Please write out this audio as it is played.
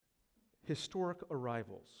Historic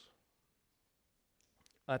arrivals.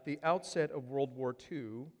 At the outset of World War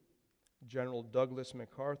II, General Douglas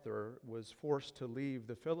MacArthur was forced to leave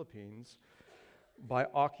the Philippines by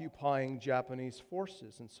occupying Japanese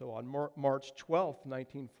forces. And so on March 12,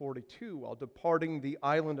 1942, while departing the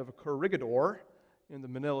island of Corregidor in the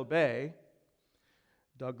Manila Bay,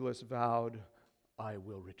 Douglas vowed, "I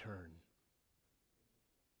will return."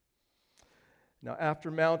 Now,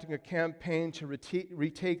 after mounting a campaign to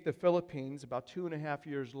retake the Philippines about 2.5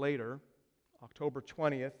 years later, October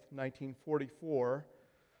 20th, 1944,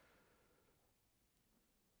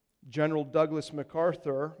 General Douglas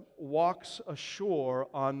MacArthur walks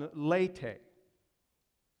ashore on Leyte.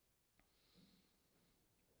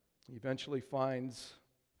 He eventually finds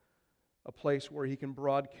a place where he can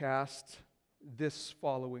broadcast this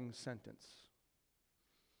following sentence: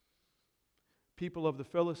 "People of the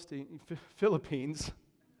Philippines,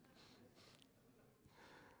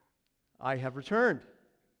 I have returned.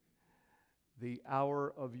 The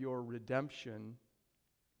hour of your redemption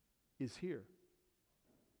is here."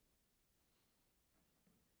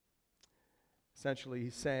 Essentially,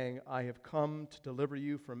 he's saying, I have come to deliver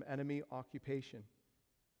you from enemy occupation.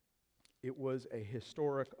 It was a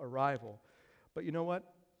historic arrival. But you know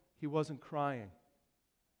what? He wasn't crying.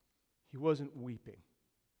 He wasn't weeping.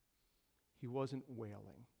 He wasn't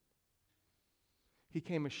wailing. He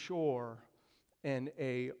came ashore in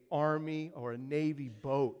an army or a Navy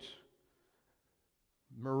boat.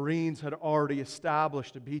 Marines had already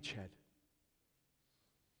established a beachhead.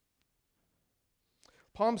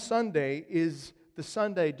 Palm Sunday is the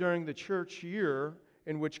Sunday during the church year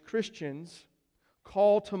in which Christians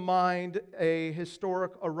call to mind a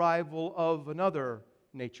historic arrival of another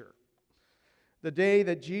nature. The day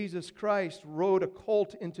that Jesus Christ rode a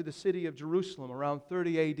colt into the city of Jerusalem around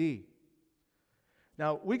 30 A.D.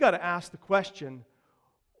 Now, we got to ask the question,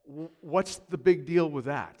 what's the big deal with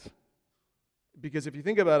that? Because if you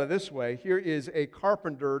think about it this way, here is a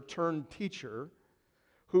carpenter turned teacher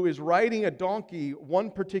who is riding a donkey one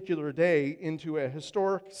particular day into a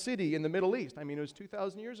historic city in the Middle East. I mean, it was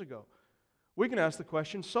 2,000 years ago. We can ask the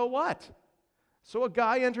question, so what? So a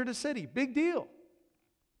guy entered a city. Big deal.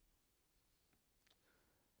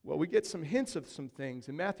 Well, we get some hints of some things.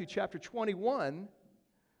 In Matthew chapter 21,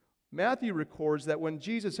 Matthew records that when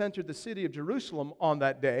Jesus entered the city of Jerusalem on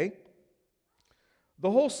that day,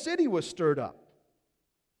 the whole city was stirred up.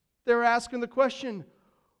 They're asking the question,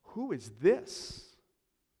 who is this?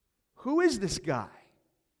 Who is this guy?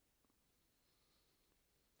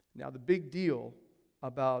 Now, the big deal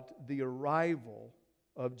about the arrival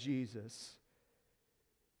of Jesus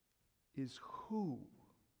is who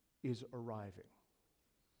is arriving.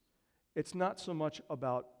 It's not so much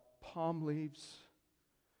about palm leaves,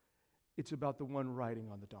 it's about the one riding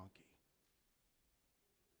on the donkey.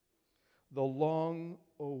 The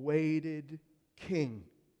long-awaited King,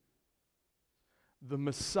 the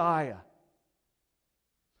Messiah,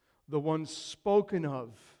 the one spoken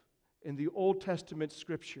of in the Old Testament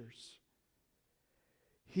scriptures.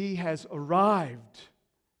 He has arrived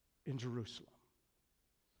in Jerusalem.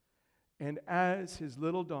 And as his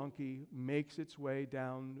little donkey makes its way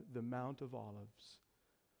down the Mount of Olives,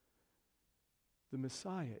 the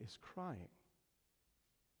Messiah is crying.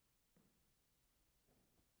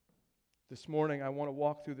 This morning I want to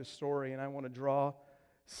walk through the story and I want to draw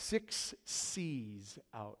 6 C's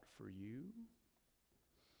out for you.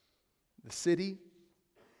 The city,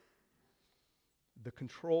 the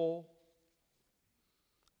control,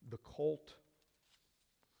 the colt,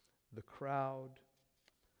 the crowd,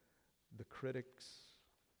 the critics,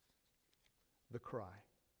 the cry.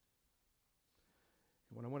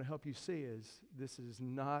 And what I want to help you see is this is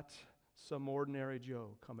not some ordinary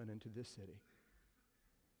Joe coming into this city.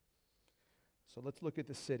 So let's look at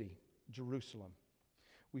the city, Jerusalem.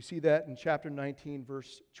 We see that in chapter 19,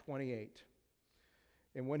 verse 28.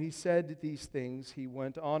 And when he said these things, he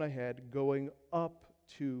went on ahead, going up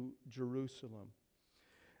to Jerusalem.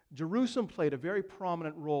 Jerusalem played a very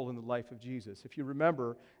prominent role in the life of Jesus. If you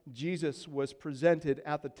remember, Jesus was presented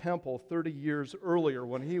at the temple 30 years earlier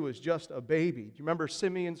when he was just a baby. Do you remember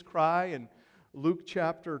Simeon's cry in Luke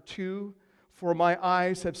chapter 2? For my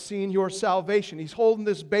eyes have seen your salvation. He's holding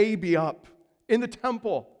this baby up in the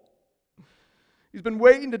temple. He's been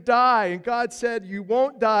waiting to die, and God said, you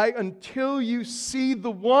won't die until you see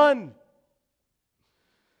the one.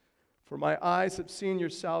 For my eyes have seen your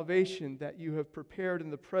salvation, that you have prepared in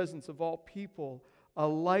the presence of all people a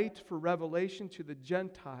light for revelation to the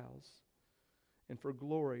Gentiles and for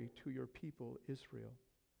glory to your people Israel.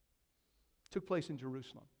 It took place in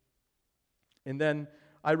Jerusalem. And then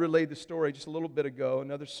I relayed the story just a little bit ago,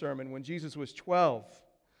 another sermon, when Jesus was 12.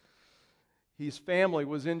 His family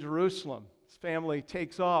was in Jerusalem. His family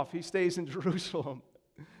takes off. He stays in Jerusalem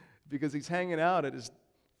because he's hanging out at his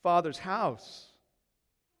father's house.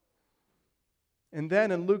 And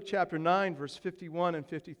then in Luke chapter 9, verse 51 and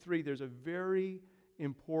 53, there's a very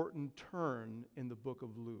important turn in the book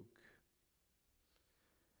of Luke.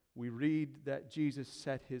 We read that Jesus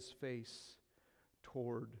set his face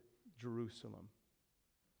toward Jerusalem.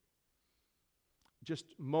 Just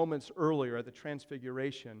moments earlier at the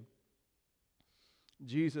Transfiguration,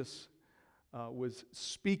 Jesus was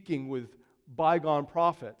speaking with bygone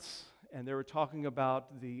prophets, and they were talking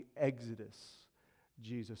about the exodus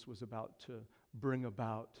Jesus was about to bring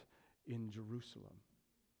about in Jerusalem.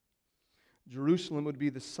 Jerusalem would be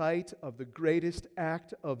the site of the greatest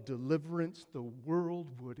act of deliverance the world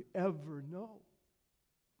would ever know.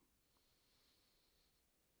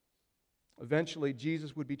 Eventually,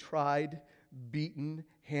 Jesus would be tried, beaten,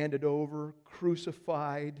 handed over,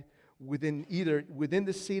 crucified within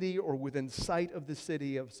the city or within sight of the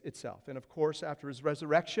city itself. And of course, after his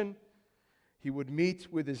resurrection, he would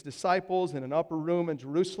meet with his disciples in an upper room in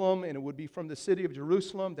Jerusalem, and it would be from the city of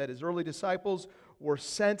Jerusalem that his early disciples were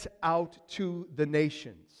sent out to the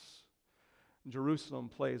nations. Jerusalem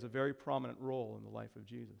plays a very prominent role in the life of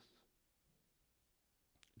Jesus.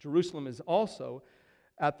 Jerusalem is also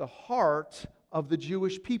at the heart of the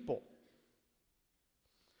Jewish people.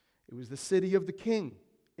 It was the city of the king.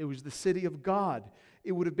 It was the city of God.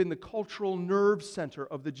 It would have been the cultural nerve center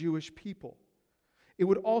of the Jewish people. It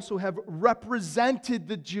would also have represented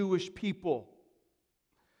the Jewish people.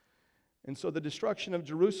 And so the destruction of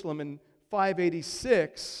Jerusalem in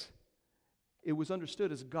 586, it was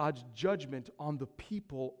understood as God's judgment on the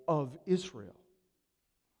people of Israel.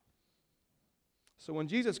 So when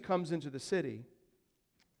Jesus comes into the city,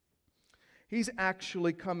 he's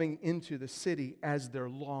actually coming into the city as their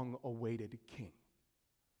long-awaited king.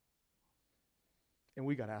 And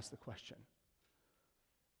we got to ask the question,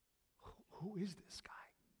 who is this guy?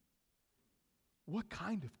 What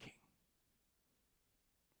kind of king?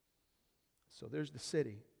 So there's the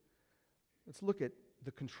city. Let's look at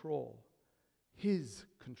the control, his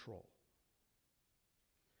control.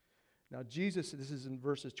 Now Jesus, this is in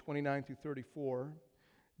verses 29 through 34,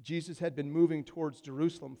 Jesus had been moving towards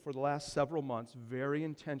Jerusalem for the last several months, very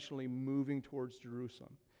intentionally moving towards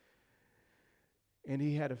Jerusalem. And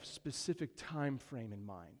he had a specific time frame in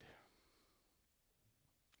mind.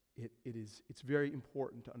 It's very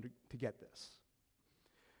important to get this.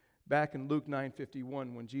 Back in Luke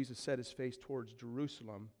 9:51, when Jesus set his face towards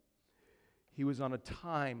Jerusalem, he was on a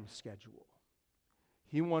time schedule.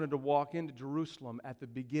 He wanted to walk into Jerusalem at the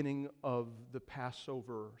beginning of the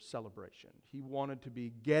Passover celebration. He wanted to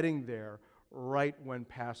be getting there right when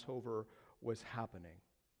Passover was happening.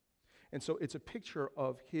 And so it's a picture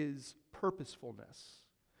of his purposefulness.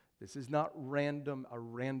 This is not a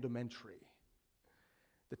random entry.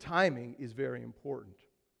 The timing is very important.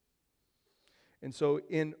 And so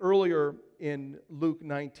earlier in Luke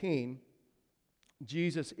 19,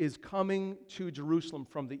 Jesus is coming to Jerusalem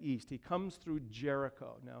from the east. He comes through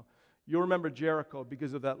Jericho. Now, you'll remember Jericho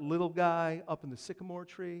because of that little guy up in the sycamore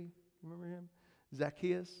tree. Remember him?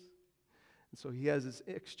 Zacchaeus. And so he has this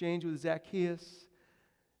exchange with Zacchaeus,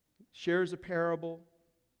 shares a parable,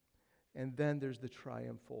 and then there's the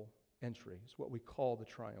triumphal entry. It's what we call the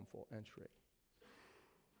triumphal entry.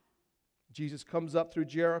 Jesus comes up through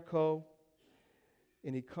Jericho,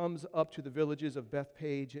 and he comes up to the villages of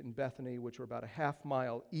Bethpage and Bethany, which are about a half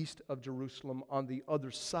mile east of Jerusalem on the other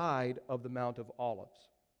side of the Mount of Olives.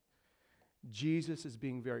 Jesus is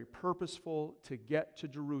being very purposeful to get to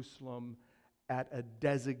Jerusalem at a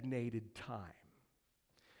designated time.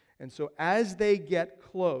 And so as they get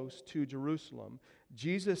close to Jerusalem,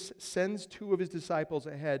 Jesus sends two of his disciples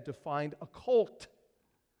ahead to find a colt,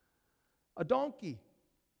 a donkey.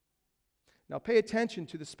 Now pay attention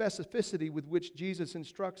to the specificity with which Jesus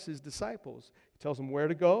instructs his disciples. He tells them where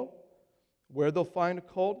to go, where they'll find a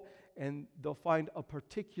colt, and they'll find a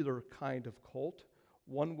particular kind of colt,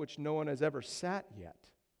 one which no one has ever sat yet.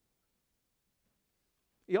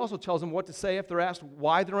 He also tells them what to say if they're asked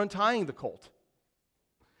why they're untying the colt.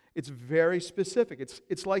 It's very specific.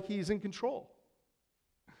 It's like he's in control.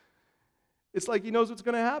 It's like he knows what's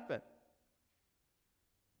going to happen.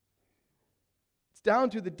 It's down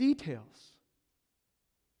to the details.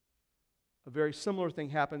 A very similar thing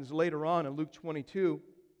happens later on in Luke 22.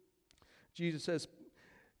 Jesus says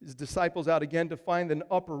his disciples out again to find an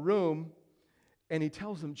upper room, and he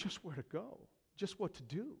tells them just where to go, just what to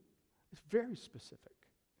do. It's very specific.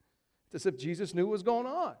 It's as if Jesus knew what was going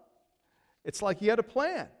on. It's like he had a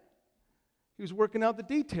plan. He was working out the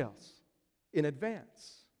details in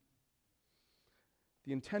advance.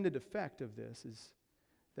 The intended effect of this is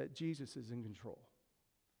that Jesus is in control.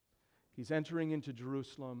 He's entering into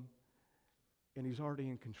Jerusalem, and he's already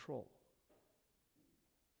in control.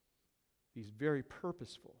 He's very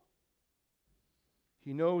purposeful.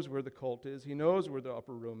 He knows where the cult is. He knows where the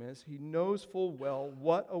upper room is. He knows full well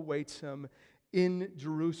what awaits him in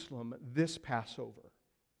Jerusalem this Passover.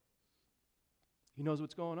 He knows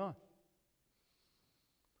what's going on.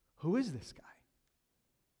 Who is this guy?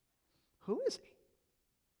 Who is he?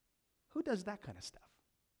 Who does that kind of stuff?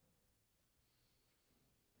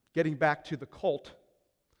 Getting back to the cult,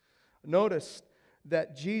 notice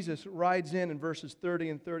that Jesus rides in verses 30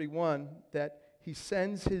 and 31 that he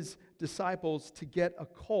sends his disciples to get a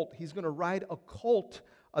colt. He's going to ride a colt,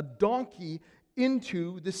 a donkey,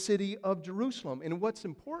 into the city of Jerusalem. And what's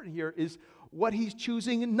important here is what he's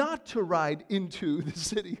choosing not to ride into the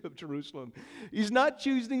city of Jerusalem. He's not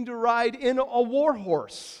choosing to ride in a war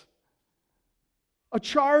horse, a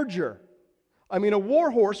charger. I mean, a war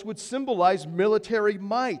horse would symbolize military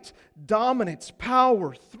might, dominance,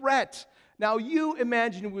 power, threat. Now you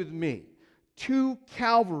imagine with me two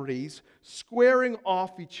cavalries squaring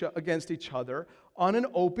off against each other on an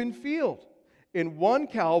open field. In one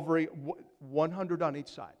cavalry, 100 on each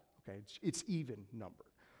side. Okay, it's even numbered.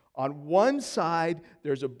 On one side,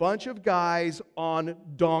 there's a bunch of guys on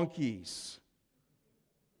donkeys.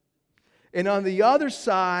 And on the other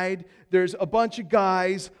side, there's a bunch of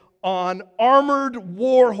guys on armored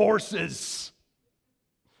war horses.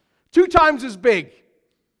 2 times as big.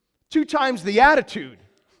 2 times the attitude.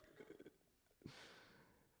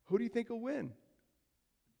 Who do you think will win?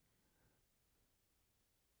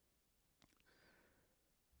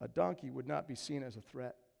 A donkey would not be seen as a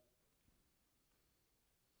threat.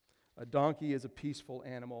 A donkey is a peaceful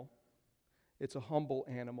animal. It's a humble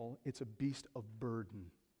animal. It's a beast of burden.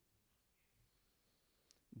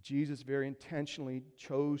 Jesus very intentionally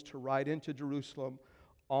chose to ride into Jerusalem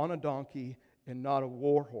on a donkey and not a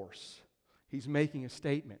war horse. He's making a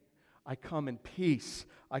statement. I come in peace.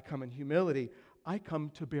 I come in humility. I come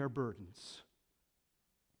to bear burdens.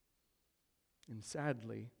 And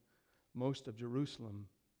sadly, most of Jerusalem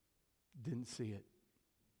didn't see it.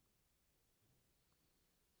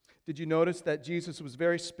 Did you notice that Jesus was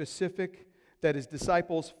very specific that his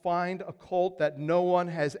disciples find a colt that no one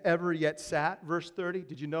has ever yet sat? Verse 30,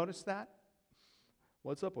 did you notice that?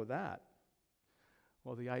 What's up with that?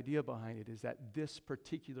 Well, the idea behind it is that this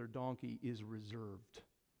particular donkey is reserved,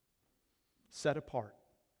 set apart.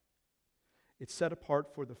 It's set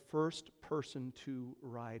apart for the first person to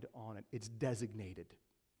ride on it. It's designated.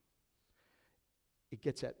 It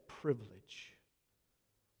gets at privilege.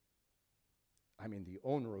 I mean, the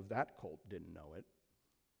owner of that colt didn't know it,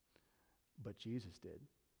 but Jesus did.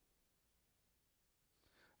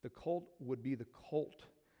 The colt would be the colt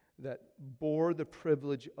that bore the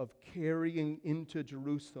privilege of carrying into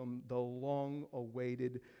Jerusalem the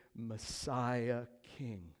long-awaited Messiah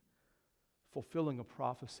King, fulfilling a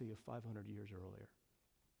prophecy of 500 years earlier.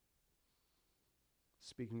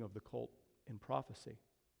 Speaking of the colt in prophecy,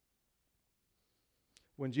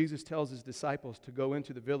 when Jesus tells his disciples to go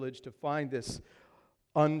into the village to find this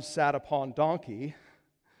unsat upon donkey,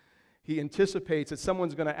 he anticipates that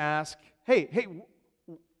someone's going to ask, hey,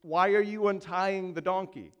 why are you untying the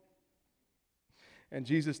donkey? And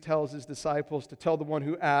Jesus tells his disciples to tell the one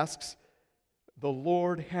who asks, the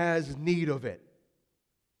Lord has need of it.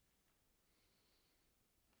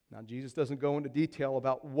 Now, Jesus doesn't go into detail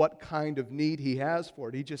about what kind of need he has for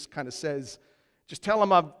it. He just kind of says, just tell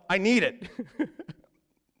him I need it.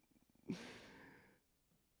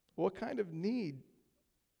 What kind of need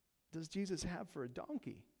does Jesus have for a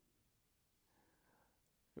donkey?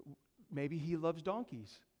 Maybe he loves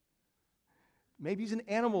donkeys. Maybe he's an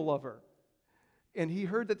animal lover. And he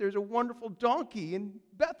heard that there's a wonderful donkey in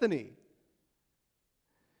Bethany.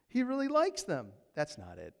 He really likes them. That's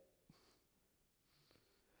not it.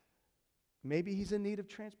 Maybe he's in need of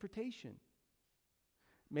transportation.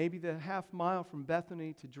 Maybe the half mile from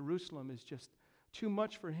Bethany to Jerusalem is just too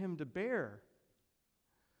much for him to bear.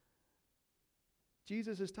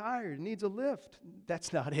 Jesus is tired, needs a lift.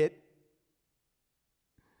 That's not it.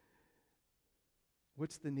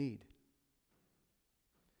 What's the need?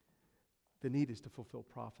 The need is to fulfill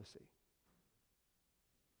prophecy.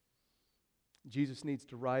 Jesus needs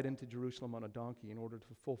to ride into Jerusalem on a donkey in order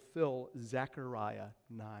to fulfill Zechariah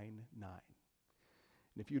 9:9. And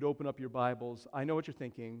if you'd open up your Bibles, I know what you're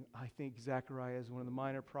thinking. I think Zechariah is one of the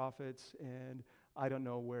minor prophets, and I don't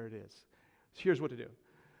know where it is. So here's what to do.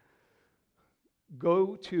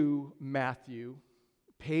 Go to Matthew,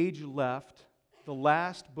 page left. The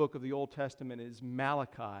last book of the Old Testament is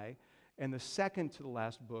Malachi, and the second to the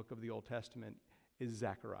last book of the Old Testament is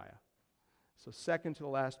Zechariah. So second to the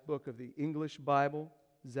last book of the English Bible,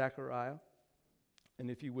 Zechariah. And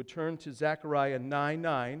if you would turn to Zechariah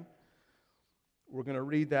 9:9, we're going to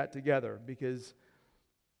read that together, because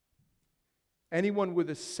anyone with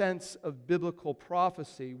a sense of biblical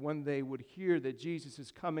prophecy, when they would hear that Jesus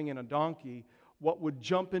is coming in a donkey, what would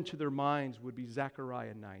jump into their minds would be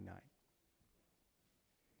Zechariah 9:9.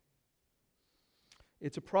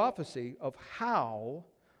 It's a prophecy of how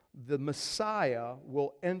the Messiah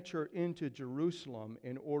will enter into Jerusalem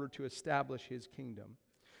in order to establish his kingdom.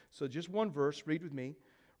 So just one verse, read with me.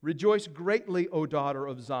 Rejoice greatly, O daughter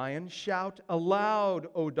of Zion. Shout aloud,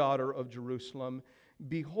 O daughter of Jerusalem.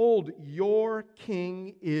 Behold, your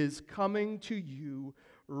king is coming to you.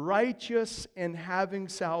 Righteous and having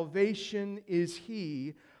salvation is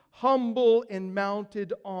he, humble and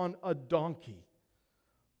mounted on a donkey,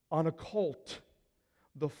 on a colt,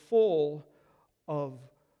 the foal of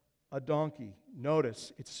a donkey.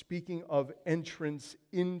 Notice, it's speaking of entrance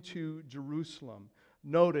into Jerusalem.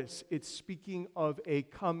 Notice, it's speaking of a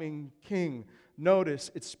coming king. Notice,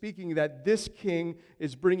 it's speaking that this king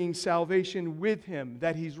is bringing salvation with him,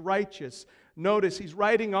 that he's righteous. Notice, he's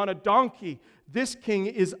riding on a donkey. This king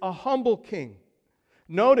is a humble king.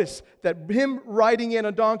 Notice that him riding in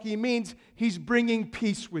a donkey means he's bringing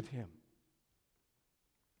peace with him.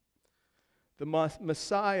 The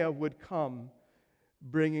Messiah would come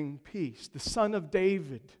bringing peace. The Son of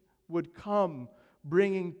David would come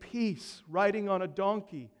bringing peace, riding on a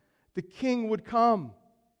donkey. The king would come.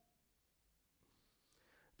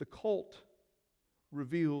 The colt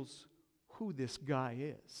reveals who this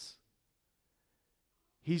guy is.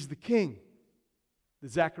 He's the king, the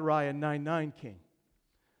Zechariah 9:9 king,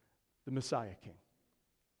 the Messiah king.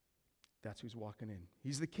 That's who's walking in.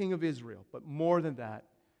 He's the king of Israel, but more than that,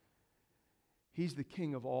 he's the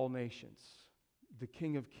king of all nations, the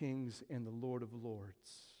King of kings and the Lord of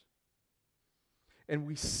lords. And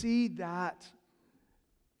we see that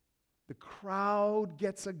the crowd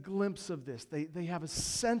gets a glimpse of this. They have a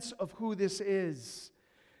sense of who this is.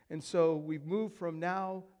 And so we've moved from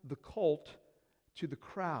now the colt to the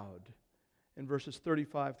crowd in verses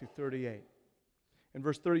 35 through 38. In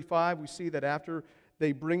verse 35, we see that after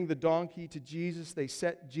they bring the donkey to Jesus, they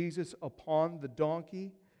set Jesus upon the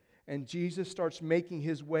donkey, and Jesus starts making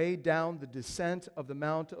his way down the descent of the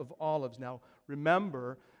Mount of Olives. Now,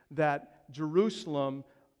 remember that Jerusalem,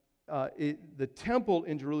 the temple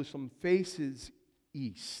in Jerusalem faces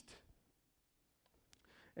east.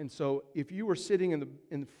 And so if you were sitting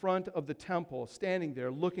in front of the temple, standing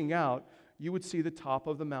there looking out, you would see the top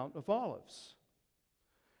of the Mount of Olives.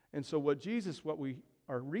 And so what we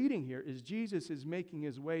are reading here is Jesus is making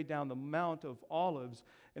his way down the Mount of Olives,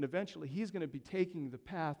 and eventually he's going to be taking the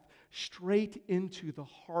path straight into the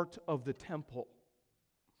heart of the temple.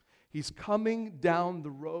 He's coming down the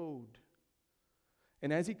road.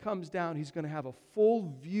 And as he comes down, he's going to have a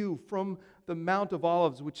full view from the Mount of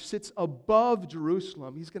Olives, which sits above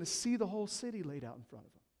Jerusalem. He's going to see the whole city laid out in front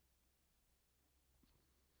of him.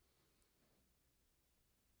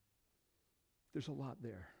 There's a lot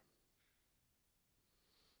there.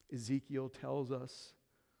 Ezekiel tells us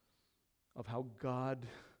of how God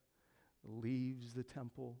leaves the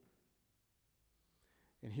temple.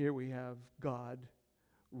 And here we have God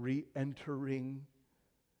re-entering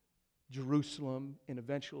Jerusalem, and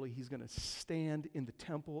eventually he's going to stand in the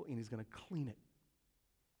temple and he's going to clean it.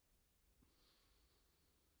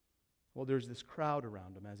 Well, there's this crowd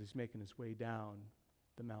around him as he's making his way down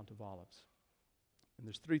the Mount of Olives. And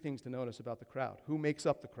there's three things to notice about the crowd. Who makes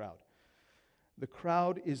up the crowd? The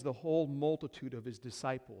crowd is the whole multitude of his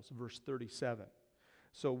disciples, verse 37.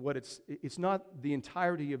 So it's not the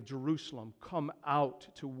entirety of Jerusalem come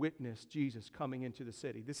out to witness Jesus coming into the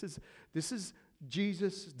city. This is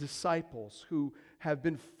Jesus' disciples who have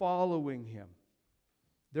been following him.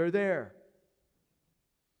 They're there.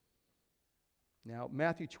 Now,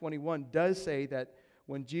 Matthew 21 does say that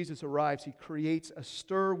when Jesus arrives, he creates a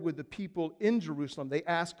stir with the people in Jerusalem. They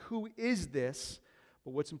ask, who is this?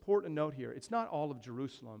 But what's important to note here, it's not all of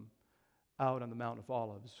Jerusalem out on the Mount of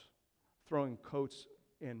Olives throwing coats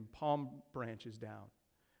and palm branches down.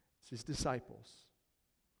 It's his disciples.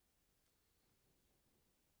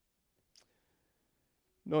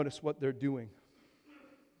 Notice what they're doing.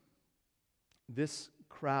 This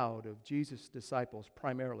crowd of Jesus' disciples,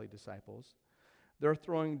 primarily disciples, they're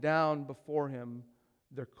throwing down before him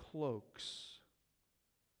their cloaks.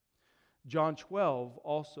 John 12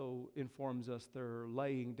 also informs us they're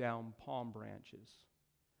laying down palm branches.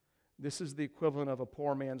 This is the equivalent of a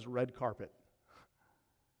poor man's red carpet.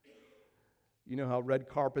 You know how red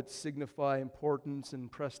carpets signify importance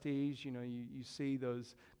and prestige? You know, you see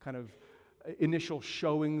those kind of initial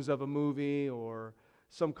showings of a movie or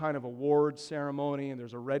some kind of award ceremony, and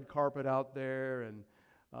there's a red carpet out there, and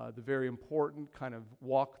the very important kind of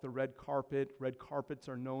walk the red carpet. Red carpets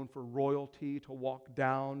are known for royalty, to walk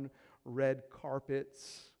down red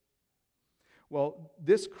carpets. Well,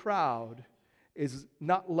 this crowd is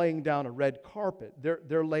not laying down a red carpet.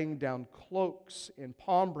 They're laying down cloaks and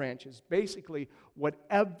palm branches, basically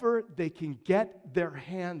whatever they can get their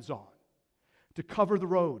hands on to cover the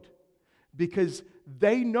road, because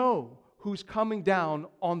they know who's coming down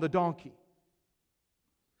on the donkey.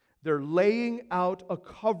 They're laying out a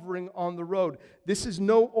covering on the road. This is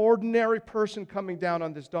no ordinary person coming down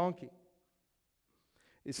on this donkey.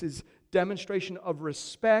 This is demonstration of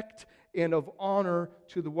respect and of honor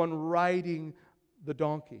to the one riding the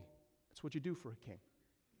donkey. That's what you do for a king.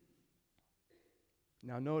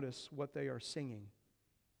 Now notice what they are singing.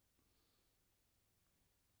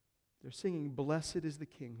 They're singing, "Blessed is the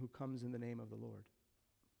King who comes in the name of the Lord."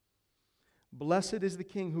 Blessed is the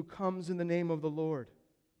King who comes in the name of the Lord.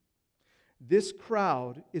 This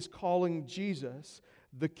crowd is calling Jesus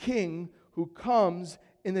the King who comes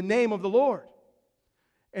in the name of the Lord.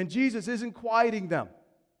 And Jesus isn't quieting them.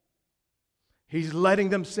 He's letting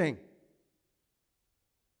them sing.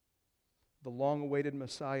 The long-awaited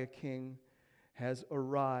Messiah King has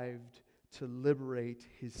arrived to liberate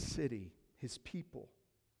his city, his people.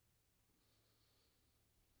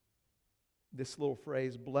 This little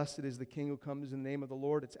phrase, "Blessed is the King who comes in the name of the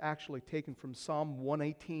Lord," it's actually taken from Psalm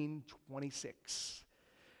 118:26.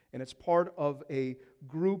 And it's part of a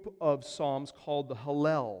group of psalms called the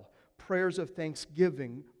Hallel, prayers of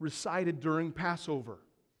thanksgiving recited during Passover.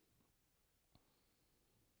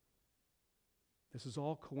 This is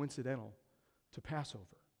all coincidental to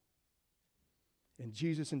Passover. And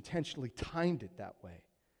Jesus intentionally timed it that way.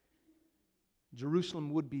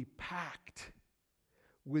 Jerusalem would be packed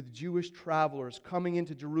with Jewish travelers coming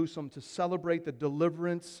into Jerusalem to celebrate the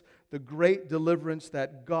deliverance, the great deliverance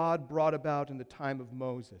that God brought about in the time of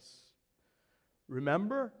Moses.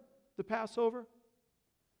 Remember the Passover?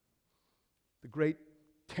 The great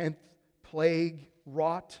 10th plague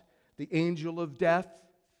wrought, the angel of death,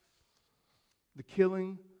 the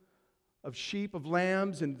killing of sheep, of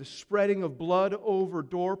lambs, and the spreading of blood over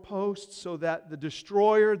doorposts so that the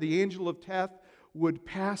destroyer, the angel of death, would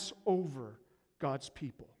pass over God's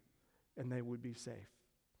people and they would be safe.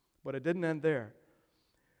 But it didn't end there.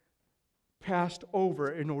 Passed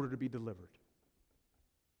over in order to be delivered,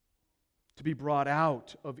 to be brought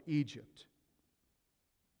out of Egypt.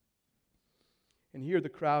 And here the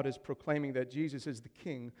crowd is proclaiming that Jesus is the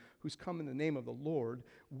King who's come in the name of the Lord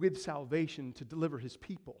with salvation to deliver his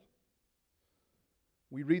people.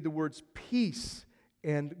 We read the words peace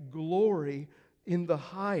and glory in the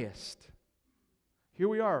highest. Here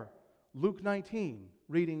we are, Luke 19,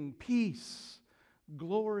 reading peace,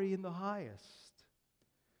 glory in the highest.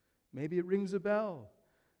 Maybe it rings a bell.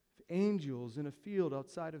 Angels in a field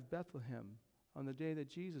outside of Bethlehem on the day that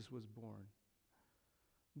Jesus was born.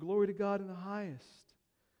 Glory to God in the highest,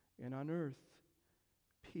 and on earth,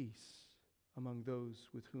 peace among those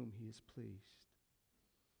with whom he is pleased.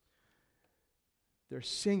 They're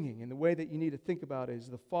singing, and the way that you need to think about it is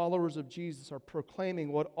the followers of Jesus are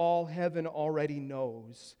proclaiming what all heaven already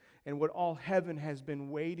knows and what all heaven has been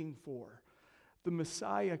waiting for. The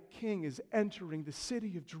Messiah King is entering the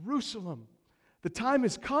city of Jerusalem. The time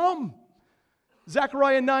has come.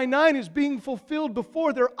 Zechariah 9:9 is being fulfilled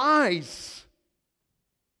before their eyes.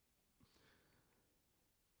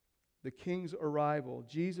 The King's arrival,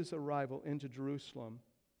 Jesus' arrival into Jerusalem,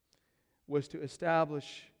 was to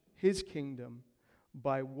establish his kingdom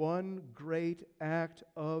by one great act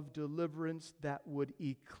of deliverance that would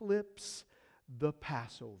eclipse the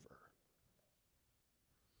Passover.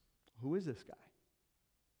 Who is this guy?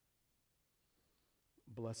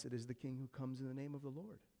 Blessed is the King who comes in the name of the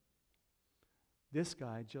Lord. This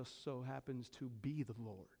guy just so happens to be the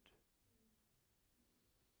Lord.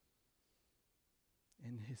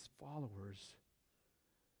 And his followers,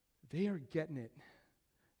 they are getting it.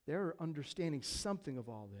 They're understanding something of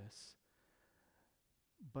all this,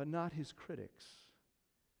 but not his critics.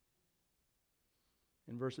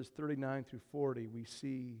 In verses 39 through 40, we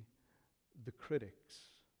see the critics.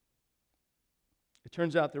 It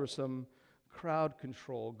turns out there was some crowd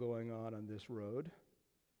control going on this road.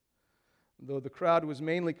 Though the crowd was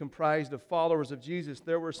mainly comprised of followers of Jesus,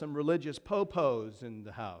 there were some religious popos in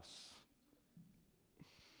the house.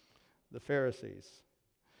 The Pharisees.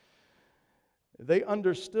 They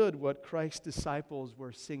understood what Christ's disciples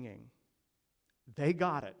were singing. They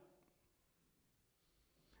got it.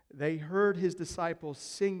 They heard his disciples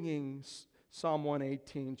singing Psalm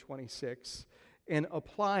 118:26, and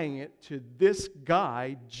applying it to this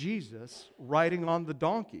guy, Jesus, riding on the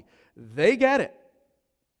donkey. They get it.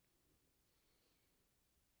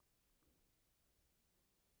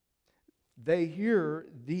 They hear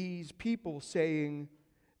these people saying,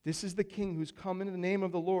 this is the king who's come in the name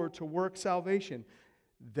of the Lord to work salvation.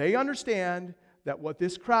 They understand that what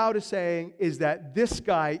this crowd is saying is that this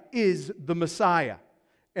guy is the Messiah.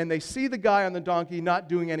 And they see the guy on the donkey not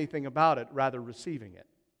doing anything about it, rather receiving it.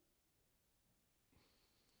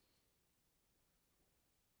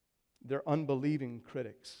 They're unbelieving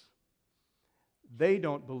critics. They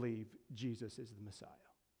don't believe Jesus is the Messiah.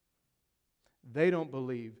 They don't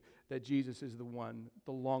believe that Jesus is the one,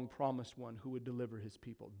 the long-promised one who would deliver his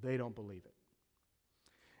people. They don't believe it.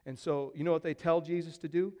 And so, you know what they tell Jesus to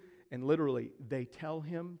do? And literally, they tell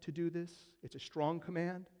him to do this. It's a strong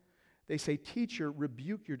command. They say, "Teacher,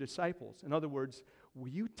 rebuke your disciples." In other words, will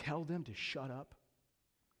you tell them to shut up?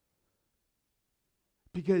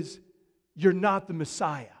 Because you're not the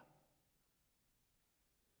Messiah.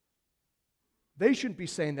 They shouldn't be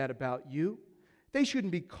saying that about you. They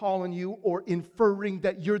shouldn't be calling you or inferring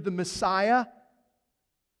that you're the Messiah.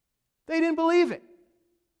 They didn't believe it.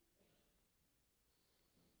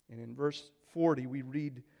 And in verse 40, we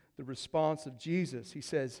read the response of Jesus. He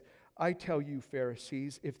says, "I tell you,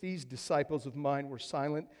 Pharisees, if these disciples of mine were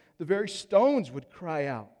silent, the very stones would cry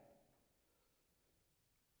out."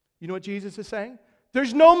 You know what Jesus is saying?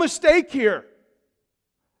 There's no mistake here.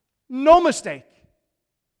 No mistake.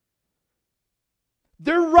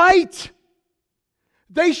 They're right.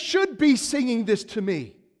 They should be singing this to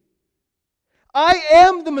me. I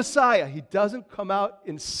am the Messiah. He doesn't come out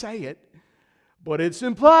and say it, but it's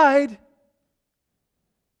implied.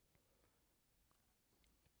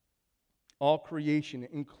 All creation,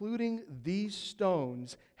 including these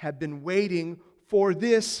stones, have been waiting for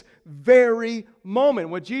this very moment.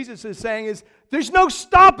 What Jesus is saying is, there's no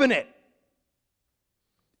stopping it.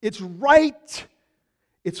 It's right.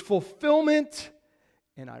 It's fulfillment.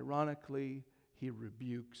 And ironically, he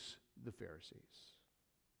rebukes the Pharisees.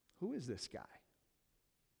 Who is this guy?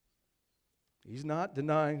 He's not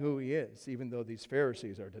denying who he is, even though these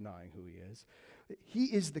Pharisees are denying who he is. He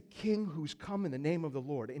is the king who's come in the name of the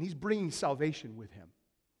Lord, and he's bringing salvation with him.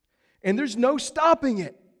 And there's no stopping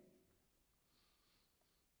it.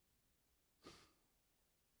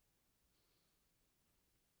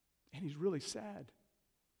 And he's really sad.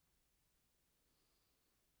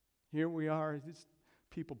 Here we are, these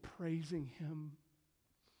people praising him.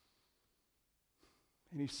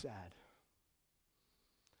 And he's sad.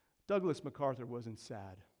 Douglas MacArthur wasn't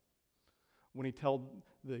sad when he told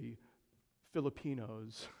the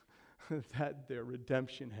Filipinos that their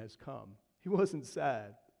redemption has come. He wasn't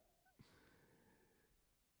sad.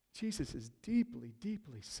 Jesus is deeply,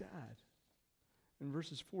 deeply sad. In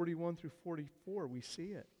verses 41 through 44, we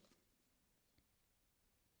see it.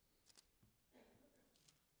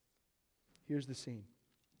 Here's the scene.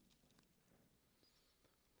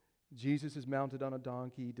 Jesus is mounted on a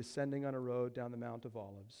donkey, descending on a road down the Mount of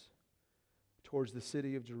Olives towards the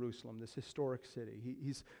city of Jerusalem, this historic city.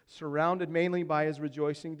 He's surrounded mainly by his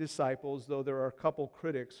rejoicing disciples, though there are a couple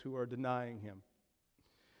critics who are denying him.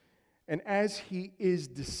 And as he is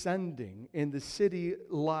descending and the city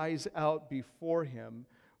lies out before him,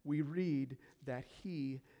 we read that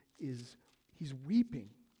he's weeping.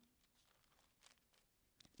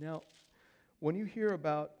 Now, when you hear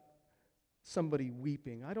about somebody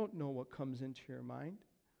weeping, I don't know what comes into your mind.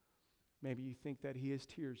 Maybe you think that he has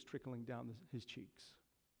tears trickling down his cheeks.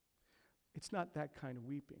 It's not that kind of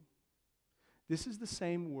weeping. This is the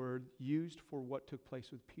same word used for what took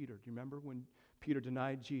place with Peter. Do you remember when Peter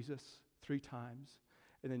denied Jesus 3 times?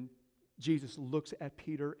 And then Jesus looks at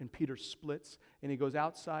Peter and Peter splits and he goes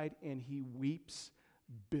outside and he weeps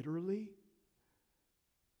bitterly.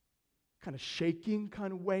 Kind of shaking,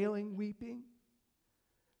 kind of wailing, weeping.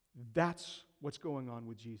 That's what's going on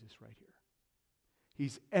with Jesus right here.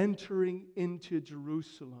 He's entering into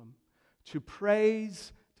Jerusalem to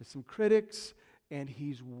praise to some critics, and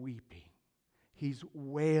he's weeping. He's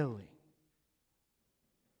wailing.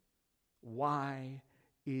 Why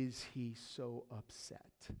is he so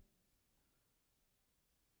upset?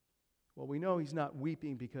 Well, we know he's not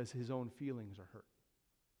weeping because his own feelings are hurt.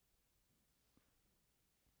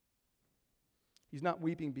 He's not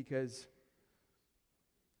weeping because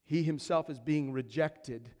he himself is being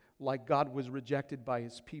rejected like God was rejected by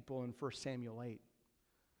his people in 1 Samuel 8.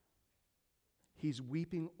 He's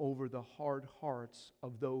weeping over the hard hearts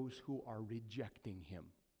of those who are rejecting him.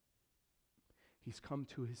 He's come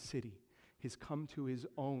to his city. He's come to his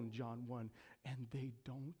own, John 1, and they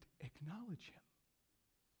don't acknowledge him.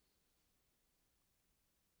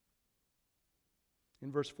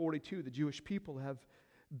 In verse 42, the Jewish people have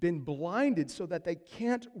been blinded so that they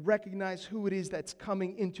can't recognize who it is that's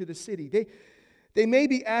coming into the city. They may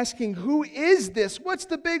be asking, who is this? What's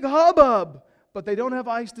the big hubbub? But they don't have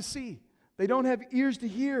eyes to see. They don't have ears to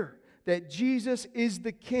hear that Jesus is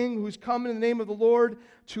the King who's come in the name of the Lord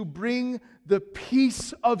to bring the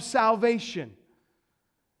peace of salvation.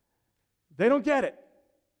 They don't get it.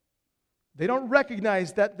 They don't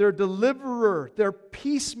recognize that their deliverer, their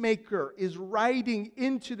peacemaker, is riding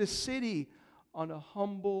into the city on a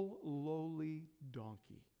humble, lowly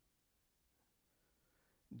donkey.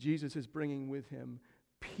 Jesus is bringing with him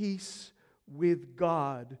peace with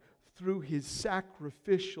God through his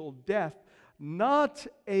sacrificial death, not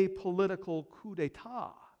a political coup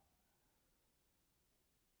d'etat.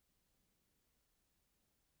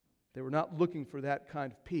 They were not looking for that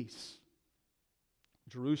kind of peace.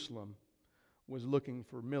 Jerusalem was looking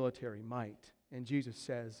for military might. And Jesus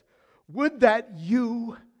says, would that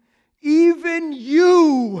you, even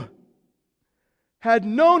you, had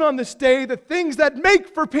known on this day the things that make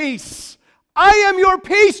for peace. I am your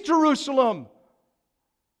peace, Jerusalem.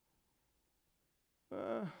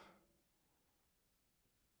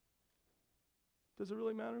 Does it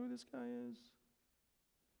really matter who this guy is?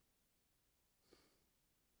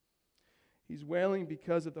 He's wailing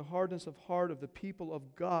because of the hardness of heart of the people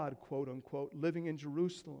of God, quote unquote, living in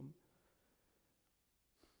Jerusalem.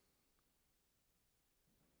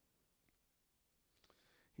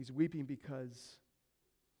 He's weeping because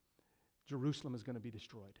Jerusalem is going to be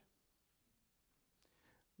destroyed.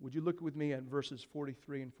 Would you look with me at verses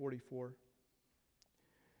 43 and 44?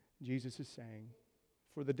 Jesus is saying,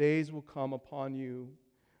 for the days will come upon you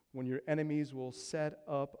when your enemies will set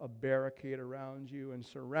up a barricade around you and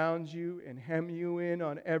surround you and hem you in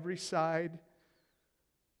on every side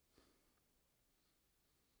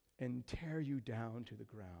and tear you down to the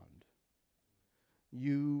ground,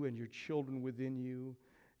 you and your children within you,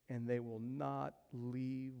 and they will not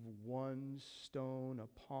leave one stone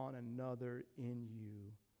upon another in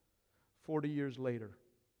you. 40 years later,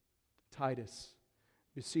 Titus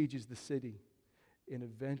besieges the city and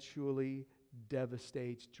eventually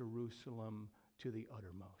devastates Jerusalem to the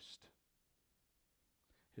uttermost.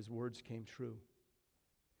 His words came true.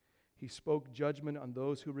 He spoke judgment on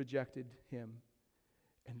those who rejected him,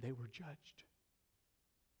 and they were judged.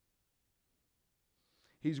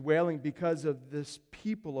 He's wailing because of this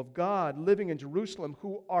people of God living in Jerusalem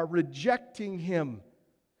who are rejecting him.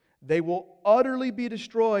 They will utterly be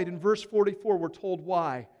destroyed. In verse 44, we're told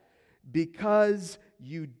why. Because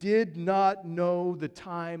you did not know the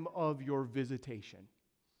time of your visitation.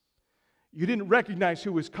 You didn't recognize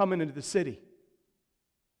who was coming into the city.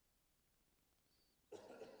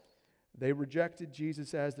 They rejected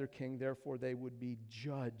Jesus as their king, therefore they would be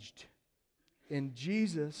judged. And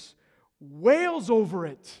Jesus wails over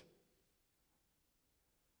it.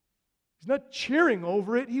 He's not cheering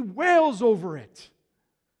over it, he wails over it.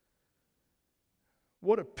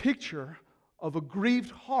 What a picture of a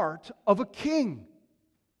grieved heart of a king.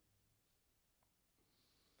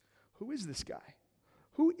 Who is this guy?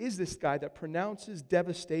 Who is this guy that pronounces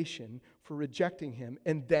devastation for rejecting him,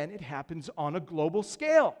 and then it happens on a global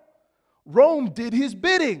scale? Rome did his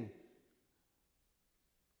bidding.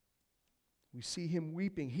 We see him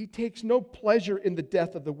weeping. He takes no pleasure in the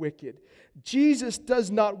death of the wicked. Jesus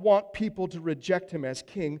does not want people to reject him as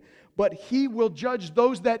king, but he will judge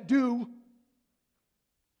those that do.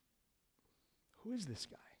 Who is this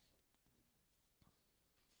guy?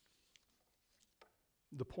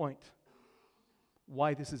 The point,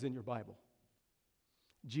 why this is in your Bible.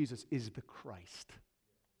 Jesus is the Christ,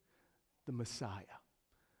 the Messiah,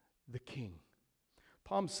 the King.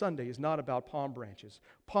 Palm Sunday is not about palm branches.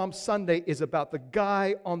 Palm Sunday is about the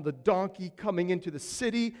guy on the donkey coming into the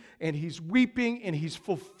city, and he's weeping and he's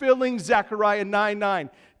fulfilling Zechariah 9:9.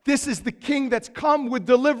 This is the King that's come with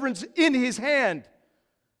deliverance in his hand.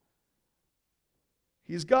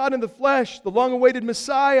 He's God in the flesh, the long-awaited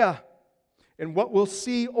Messiah. And what we'll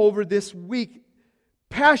see over this week,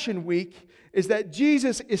 Passion Week, is that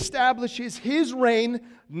Jesus establishes his reign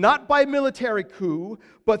not by military coup,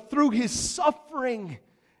 but through his suffering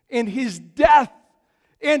and his death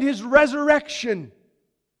and his resurrection.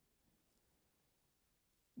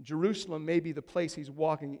 Jerusalem may be the place he's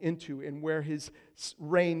walking into and where his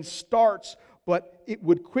reign starts, but it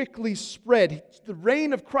would quickly spread. The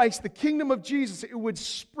reign of Christ, the kingdom of Jesus, it would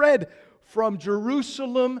spread from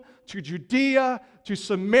Jerusalem to Judea to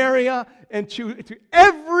Samaria and to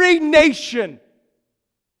every nation.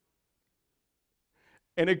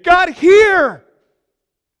 And it got here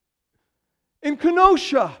in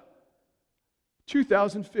Kenosha,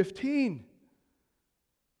 2015.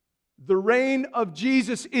 The reign of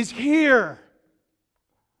Jesus is here.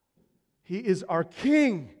 He is our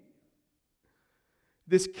King.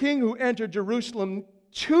 This King who entered Jerusalem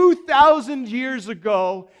 2,000 years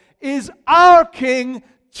ago is our King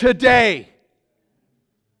today.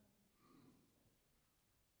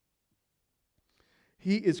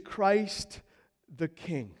 He is Christ the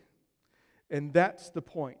King. And that's the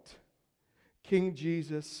point. King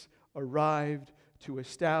Jesus arrived to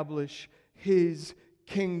establish His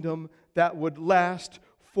kingdom that would last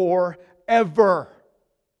forever.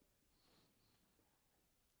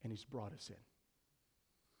 And He's brought us in.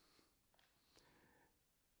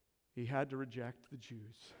 He had to reject the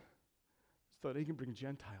Jews so that He can bring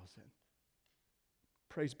Gentiles in.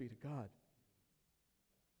 Praise be to God.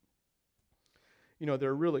 You know,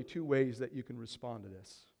 there are really two ways that you can respond to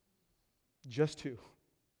this. Just two.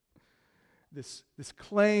 This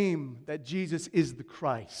claim that Jesus is the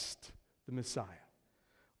Christ, the Messiah.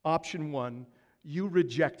 Option one, you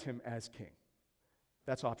reject Him as King.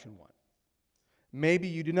 That's option one. Maybe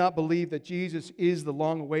you do not believe that Jesus is the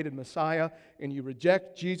long-awaited Messiah, and you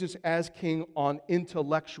reject Jesus as King on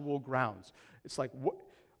intellectual grounds. It's like,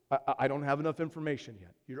 I don't have enough information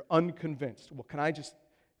yet. You're unconvinced. Well, can I just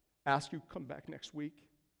ask you, come back next week?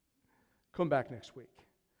 Come back next week.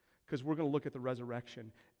 Because we're going to look at the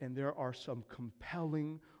resurrection, and there are some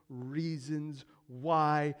compelling reasons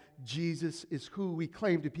why Jesus is who we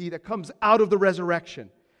claim to be that comes out of the resurrection.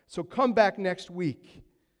 So come back next week.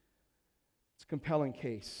 It's a compelling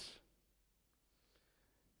case.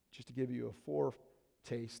 Just to give you a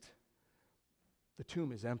foretaste, the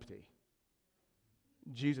tomb is empty.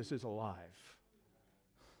 Jesus is alive.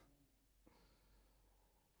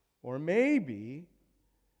 Or maybe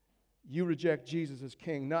you reject Jesus as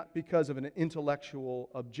King not because of an intellectual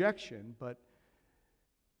objection, but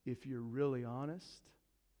if you're really honest,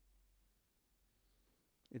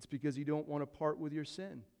 it's because you don't want to part with your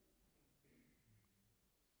sin.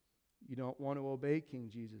 You don't want to obey King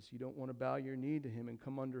Jesus. You don't want to bow your knee to Him and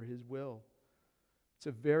come under His will. It's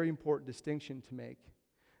a very important distinction to make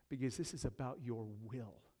because this is about your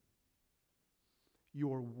will.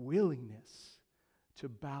 Your willingness to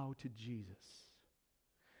bow to Jesus.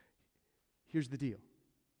 Here's the deal.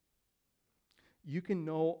 You can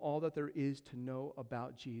know all that there is to know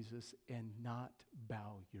about Jesus and not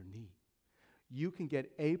bow your knee. You can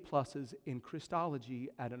get A+ in Christology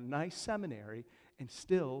at a nice seminary and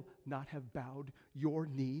still not have bowed your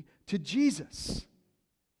knee to Jesus.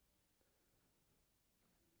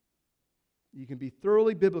 You can be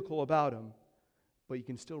thoroughly biblical about Him, but you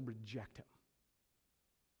can still reject Him.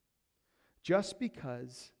 Just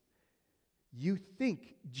because you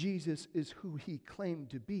think Jesus is who He claimed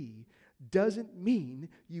to be doesn't mean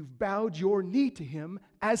you've bowed your knee to Him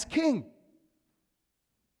as King.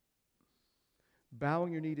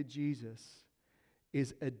 Bowing your knee to Jesus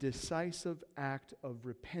is a decisive act of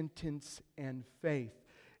repentance and faith.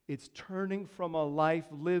 It's turning from a life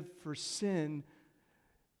lived for sin,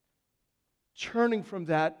 turning from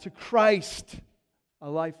that to Christ, a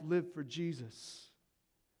life lived for Jesus.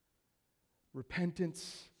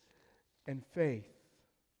 Repentance and faith.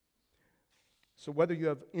 So whether you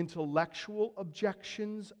have intellectual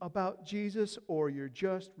objections about Jesus or you're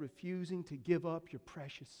just refusing to give up your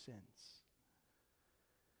precious sins,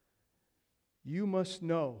 you must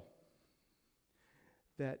know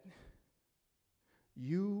that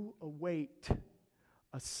you await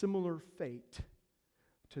a similar fate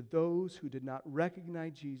to those who did not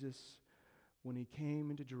recognize Jesus when He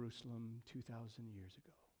came into Jerusalem 2,000 years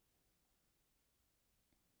ago.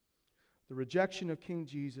 The rejection of King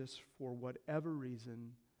Jesus, for whatever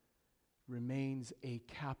reason, remains a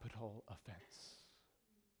capital offense.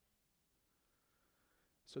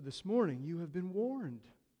 So this morning, you have been warned.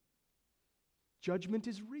 Judgment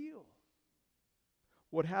is real.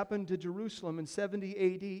 What happened to Jerusalem in 70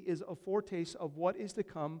 AD is a foretaste of what is to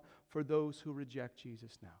come for those who reject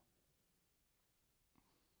Jesus now.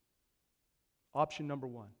 Option number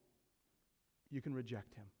one, you can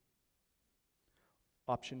reject Him.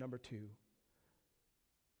 Option number two,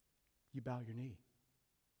 you bow your knee.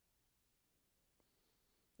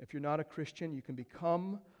 If you're not a Christian, you can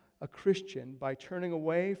become a Christian by turning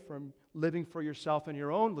away from living for yourself in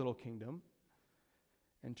your own little kingdom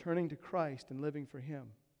and turning to Christ and living for Him.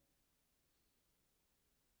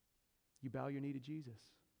 You bow your knee to Jesus.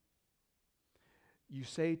 You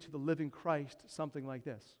say to the living Christ something like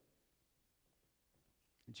this: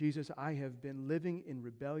 Jesus, I have been living in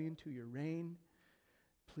rebellion to your reign.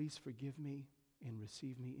 Please forgive me and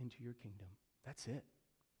receive me into your kingdom. That's it.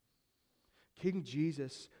 King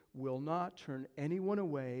Jesus will not turn anyone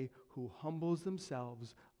away who humbles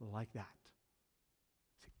themselves like that.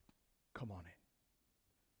 come on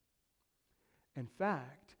in. In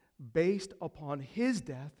fact, based upon his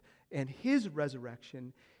death and his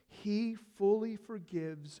resurrection, he fully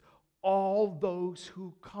forgives all those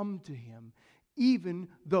who come to him, even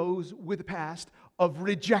those with a past of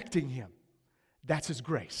rejecting him. That's his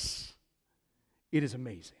grace. It is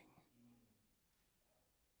amazing.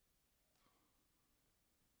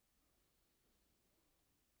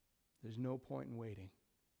 There's no point in waiting.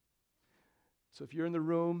 So if you're in the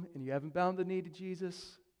room and you haven't bound the knee to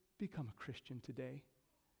Jesus, become a Christian today.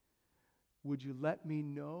 Would you let me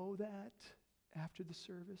know that after the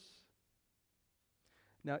service?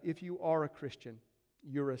 Now, if you are a Christian,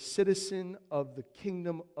 you're a citizen of the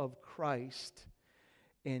kingdom of Christ,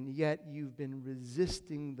 and yet you've been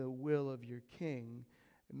resisting the will of your king,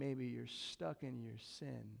 maybe you're stuck in your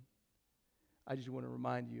sin. I just want to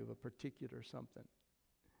remind you of a particular something.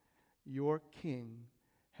 Your king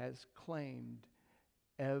has claimed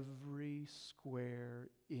every square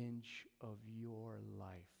inch of your life.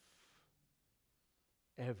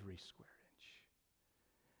 Every square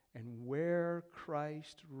inch. And where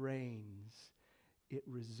Christ reigns, it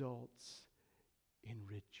results in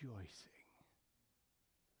rejoicing.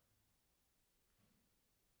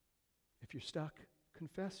 If you're stuck,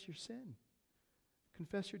 confess your sin.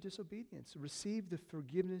 Confess your disobedience. Receive the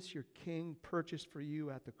forgiveness your king purchased for you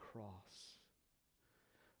at the cross.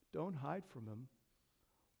 Don't hide from him.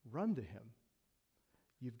 Run to him.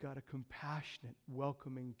 You've got a compassionate,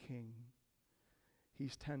 welcoming king.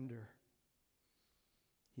 He's tender.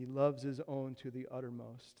 He loves his own to the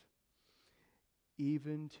uttermost,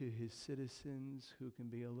 even to his citizens who can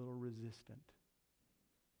be a little resistant.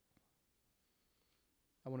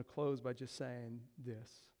 I want to close by just saying this.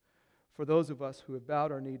 For those of us who have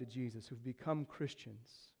bowed our knee to Jesus, who've become Christians,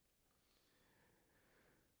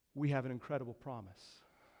 we have an incredible promise.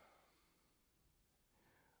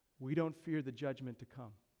 We don't fear the judgment to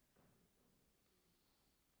come.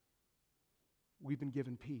 We've been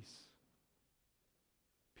given peace.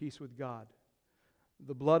 Peace with God.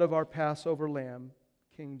 The blood of our Passover lamb,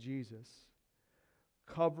 King Jesus,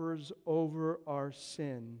 covers over our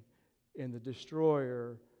sin, and the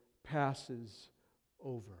destroyer passes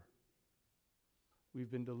over.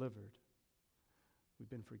 We've been delivered. We've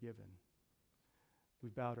been forgiven.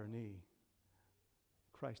 We've bowed our knee.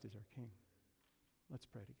 Christ is our King. Let's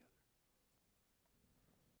pray together.